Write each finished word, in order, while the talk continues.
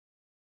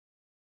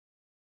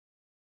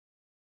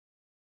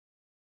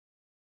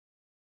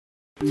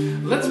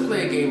Let's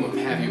play a game of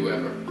Have You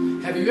Ever.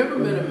 Have you ever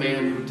met a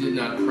man who did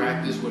not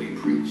practice what he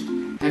preached?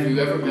 Have you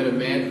ever met a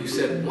man who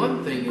said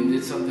one thing and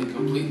did something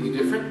completely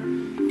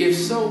different? If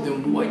so,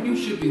 then what you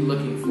should be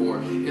looking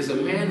for is a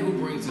man who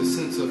brings a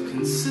sense of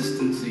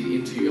consistency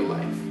into your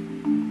life.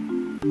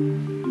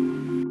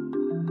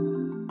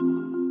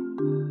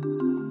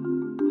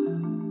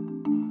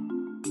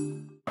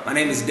 My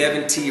name is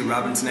Devin T.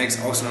 Robinson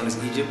X, also known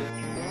as Egypt.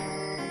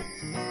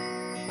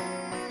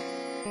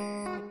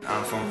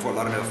 I'm from Fort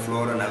Lauderdale,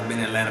 Florida, and I've been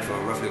in Atlanta for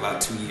roughly about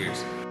 2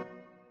 years.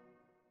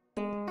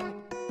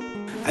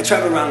 I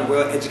travel around the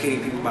world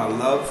educating people about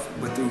love,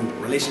 but through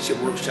relationship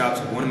workshops,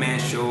 one-man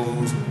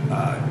shows,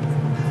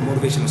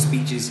 motivational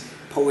speeches,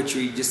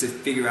 poetry, just to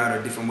figure out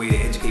a different way to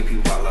educate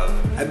people about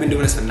love. I've been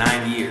doing this for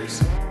 9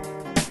 years.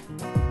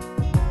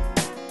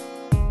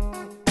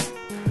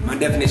 My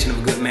definition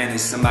of a good man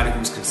is somebody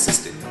who's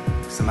consistent,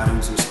 somebody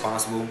who's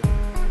responsible,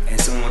 and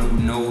someone who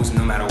knows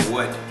no matter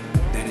what,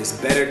 that it's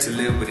better to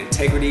live with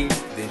integrity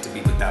than to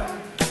be without.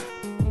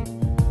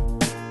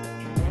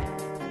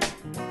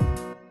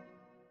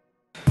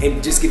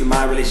 And just giving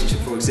my relationship,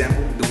 for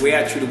example, the way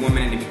I treat a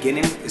woman in the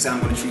beginning is how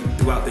I'm going to treat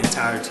throughout the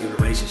entirety of the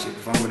relationship.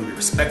 If I'm going to be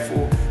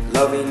respectful,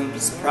 loving,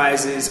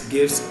 surprises,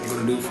 gifts, I'm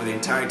going to do it for the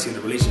entirety of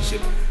the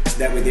relationship. So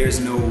that way there's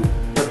no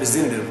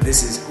representative.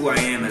 This is who I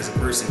am as a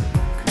person,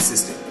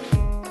 consistent.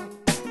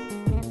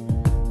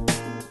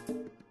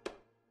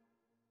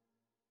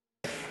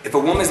 If a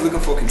woman's looking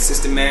for a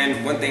consistent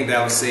man, one thing that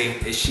I would say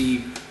is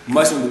she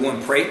must, number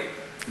one, pray.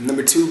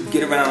 Number two,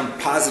 get around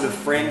positive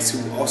friends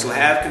who also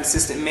have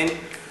consistent men.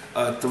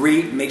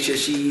 Three, make sure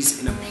she's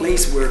in a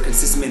place where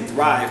consistent men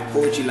thrive,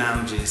 poetry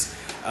lounges,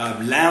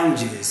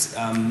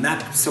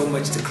 not so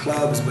much to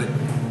clubs, but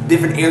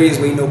different areas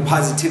where you know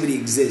positivity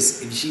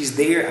exists. If she's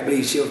there, I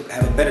believe she'll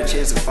have a better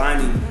chance of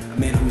finding a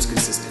man who's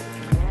consistent.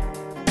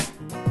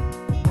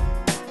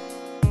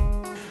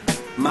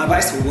 My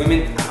advice for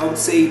women, I would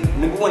say,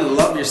 number one,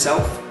 love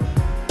yourself.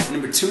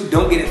 Number two,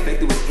 don't get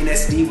infected with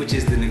NSD, which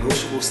is the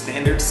negotiable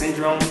standard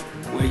syndrome,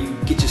 where you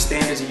get your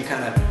standards and you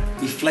kind of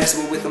be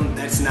flexible with them.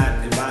 That's not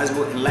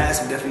advisable. And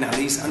last but definitely not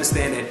least,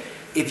 understand that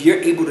if you're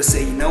able to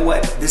say, you know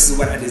what, this is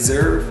what I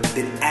deserve,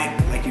 then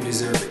act like you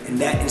deserve it. And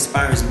that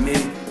inspires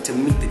men to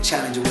meet the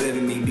challenge or whatever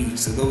it may be.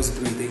 So those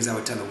are 3 things I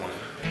would tell a woman.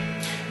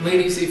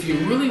 Ladies, if you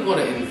really want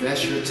to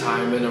invest your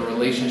time in a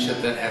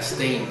relationship that has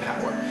staying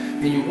power,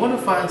 then you want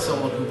to find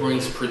someone who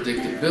brings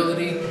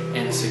predictability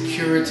and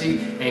security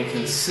and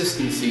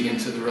consistency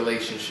into the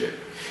relationship.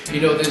 You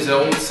know, there's an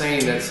old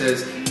saying that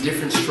says,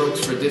 different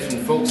strokes for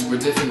different folks were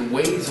different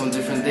ways on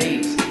different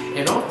days.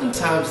 And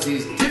oftentimes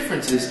these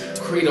differences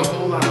create a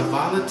whole lot of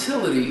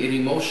volatility and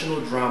emotional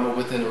drama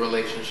within a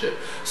relationship.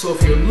 So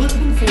if you're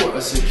looking for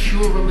a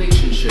secure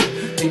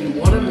relationship, then you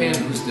want a man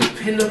who's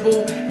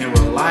dependable and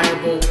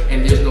reliable,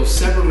 and there's no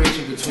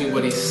separation between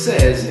what he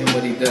says and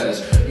what he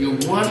does. You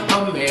want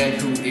a man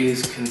who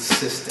is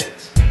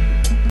consistent.